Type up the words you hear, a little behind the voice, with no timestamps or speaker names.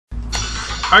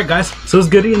Alright guys, so it's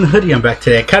Goody in the Hoodie. I'm back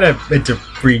today. I kind of meant to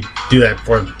redo that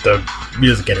for the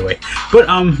music anyway. But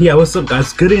yeah, what's up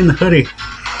guys? Goody in the Hoodie.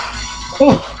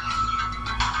 Look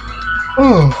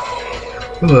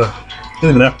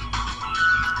at that.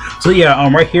 So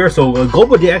yeah, right here, so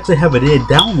Global did actually have a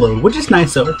download, which is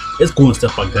nice, so it's cool and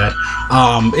stuff like that.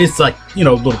 It's like, you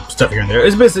know, little stuff here and there.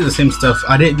 It's basically the same stuff.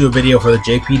 I didn't do a video for the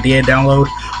JP did download.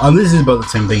 This is about the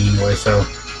same thing anyway, so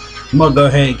I'm gonna go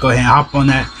ahead and hop on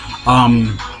that.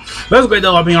 That's great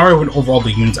though. I mean, I already went over all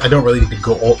the units. I don't really need to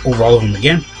go over all of them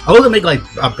again. I was gonna make like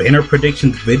a banner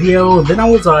predictions video, then I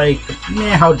was like,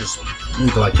 yeah, I'll just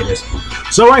leave it like it is.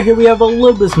 So right here we have a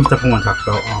little bit of some stuff I want to talk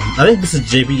about. I think this is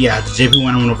JP. Yeah, the JP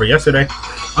one I went over yesterday.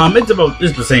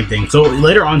 It's the same thing. So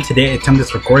later on today, at time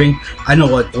this recording, I know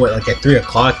like at 3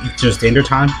 o'clock Eastern Standard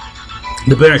Time,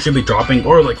 the banner should be dropping,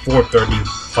 or like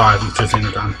 4:35 Eastern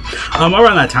Standard Time,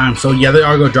 around that time. So yeah, they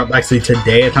are going to drop actually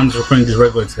today at time this recording, just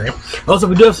regular today. Also,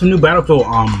 we do have some new Battlefield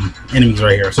enemies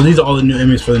right here. So these are all the new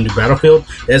enemies for the new Battlefield.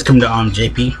 That's coming to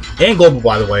JP and Global,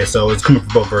 by the way. So it's coming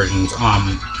for both versions. I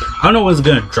don't know when it's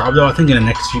going to drop though. I think in the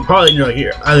next few, probably near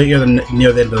here, either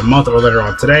near the end of the month or later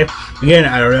on today. Again,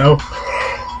 I don't know.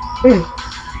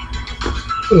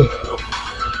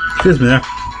 Excuse me there.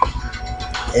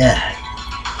 Yeah.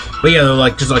 But yeah, they're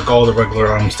like just like all the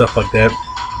regular stuff like that.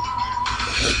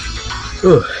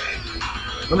 Ugh.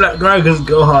 I'm not glad because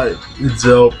go hot.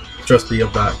 So trust me,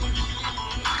 I'm not.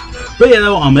 But yeah,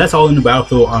 though, that's all the new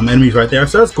Battlefield enemies right there.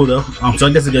 So that's cool though. So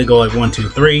I guess it's gonna go like 1, 2,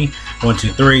 3, 1,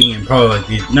 2, 3, and probably like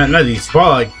these. Not these.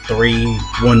 Probably like 3,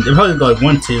 1. It probably go like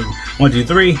 1, 2, 1, 2,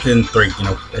 3, then 3. You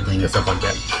know, and stuff like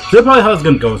that. So that's probably how it's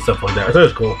gonna go and stuff like that. So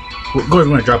that's cool. Of course,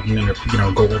 we're gonna drop them in there, you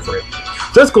know, go over it.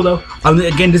 So that's cool though.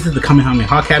 Again, this is the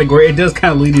Kamehameha category. It does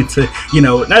kind of lead into, you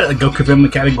know, not a Goku family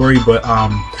category, but a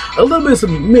little bit of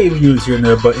some maybe units here and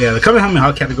there. But yeah, the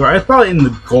Kamehameha category, it's probably in the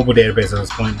global database at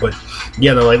this point. But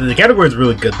yeah, though, like the category is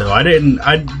really good though. I didn't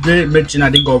mention, I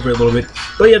did go over it a little bit,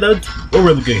 but yeah, that's a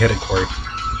really good category.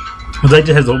 Because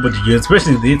just has a whole bunch of units,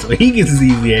 especially these. When he gets his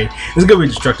EVA, it's gonna be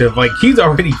destructive. Like, he's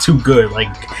already too good.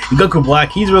 Like, Goku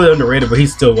Black, he's really underrated, but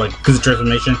he's still, like, because of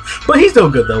transformation. But he's still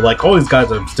good, though. Like, all these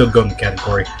guys are still good in the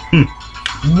category.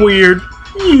 Weird.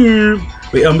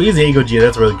 But, EVA Gogeta,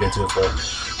 that's really good, too, as well.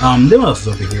 Then what else is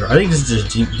over here? I think this is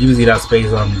just DBZ.space,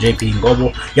 JP and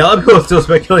Global. Yeah, a lot of people are still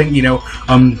speculating, you know,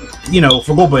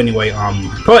 for Global anyway,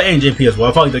 probably and JP as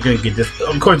well. Probably they're gonna get this.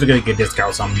 Of course, they're gonna get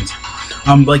discount summons.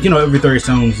 Like, you know, every 30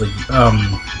 stones, like,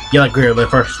 yeah, like here, the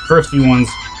first few ones.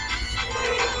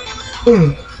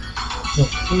 Who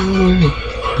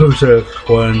says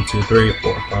 1, 2, 3,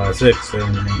 4, 5, 6,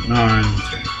 7, 8, 9,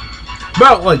 10.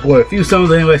 About like what, a few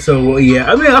stones anyway. So well, yeah,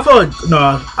 I mean, I feel like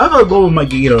Global might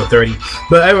get, you know, 30,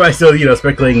 but everybody's still, you know,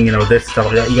 speculating, you know, this stuff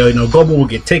like that. You know, Global will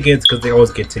get tickets because they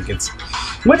always get tickets,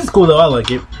 which is cool though. I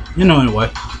like it, you know. Anyway,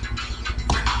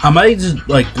 I just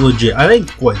like legit. I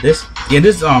think what this. Yeah,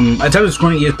 this I tell this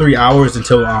screening is 3 hours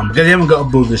until because they haven't got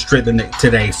uploaded straight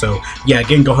today. So yeah,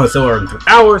 again, go ahead and sell in 3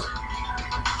 hours.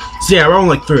 So yeah, around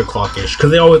like 3 o'clock ish,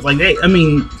 because they always like I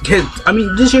mean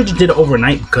this year just did it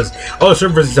overnight because all the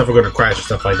servers and stuff are gonna crash and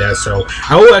stuff like that. So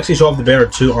I will actually show off the banner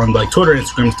too on like Twitter,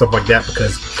 Instagram, and stuff like that,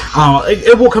 because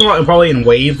it will come out and probably in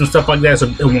waves and stuff like that, so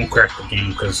it won't crash the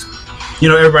game, because you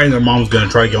know everybody and their mom's gonna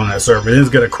try to get on that server and it's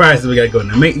gonna crash, so we gotta go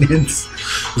into maintenance.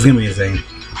 It's gonna be insane.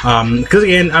 Because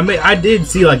again, I did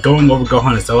see like going over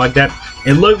Gohan and stuff like that,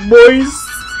 and look, boys,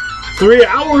 3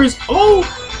 hours. Oh,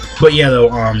 but yeah, though,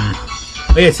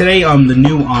 yeah, today the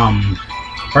new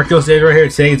Arceus stage right here.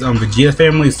 Today's Vegeta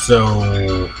family.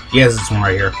 So yes, this one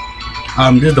right here.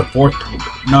 This is the 4th.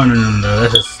 No.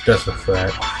 That's for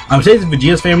that. Today's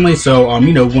Vegeta's family. So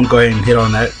you know, we'll go ahead and hit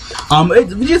on that.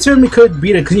 Vegeta's family could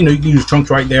beat it because you know you can use Trunks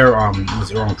right there. What's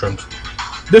the wrong Trunks?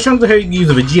 There's Trunks here. You can use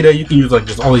a Vegeta. You can use like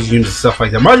just all these units and stuff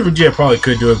like that. Majin Vegeta probably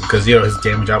could do it because you know his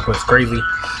damage output is crazy.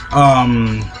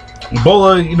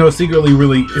 Bola, you know, secretly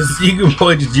really, you can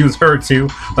probably just use her too,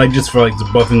 like just for like the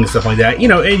buffing and stuff like that, you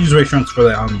know, and use Ray Trunks for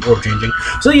that orb changing.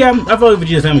 So yeah, I feel like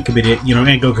Vegeta's family could be it, you know,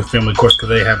 and Goku's family, of course, because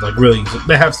they have like really,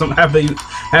 they have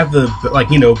the like,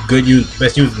 you know, good use,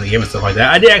 best use in the game and stuff like that.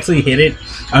 I did actually hit it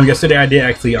yesterday. I did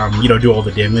actually you know, do all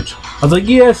the damage. I was like,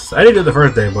 yes, I did it the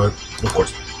first day, but of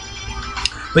course.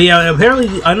 But yeah,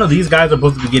 apparently I know these guys are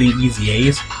supposed to be getting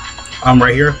EZAs.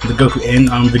 Right here, the Goku and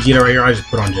Vegeta right here. I just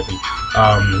put on Jippy.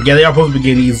 Yeah, they are supposed to be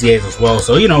getting EZAs as well,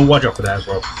 so you know, watch out for that as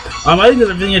well. I think that's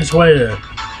everything I just wanted to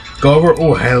go over.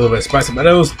 Oh, I had a little bit of spice in my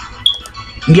nose.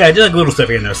 Yeah, just like little stuff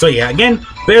here and there. So yeah, again,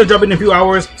 They're dropping in a few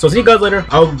hours, so see you guys later.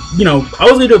 I was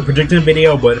gonna do a prediction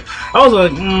video, but I was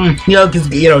like, because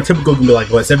typical can be like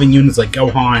what 7 units like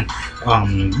Gohan,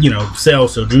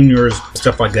 Cells, so juniors,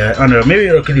 stuff like that. I don't know, maybe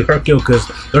it could do Hercule because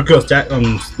Hercule's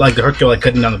like the Hercule like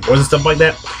cutting down the boards and stuff like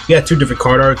that. He had 2 different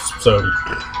card arts, so.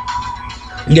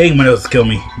 Yeah, he might able to kill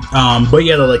me. But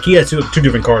yeah, like he has two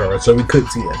different card arts, so we could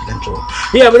see that eventually.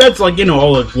 Yeah, but that's like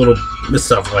all the little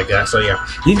stuff like that. So yeah,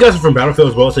 these guys are from Battlefield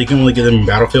as well, so you can only get them in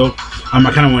Battlefield. I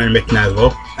kind of wanted to make that as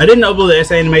well. I didn't upload the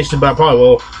SA animation, but I probably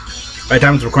will by the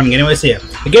time it's recording anyway. So yeah,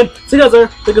 again, see you guys later.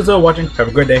 Thank you so much for watching. Have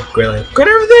a great day, great life, great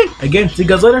everything. Again, see you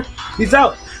guys later. Peace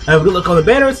out. Have a good look on the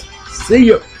banners. See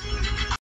you.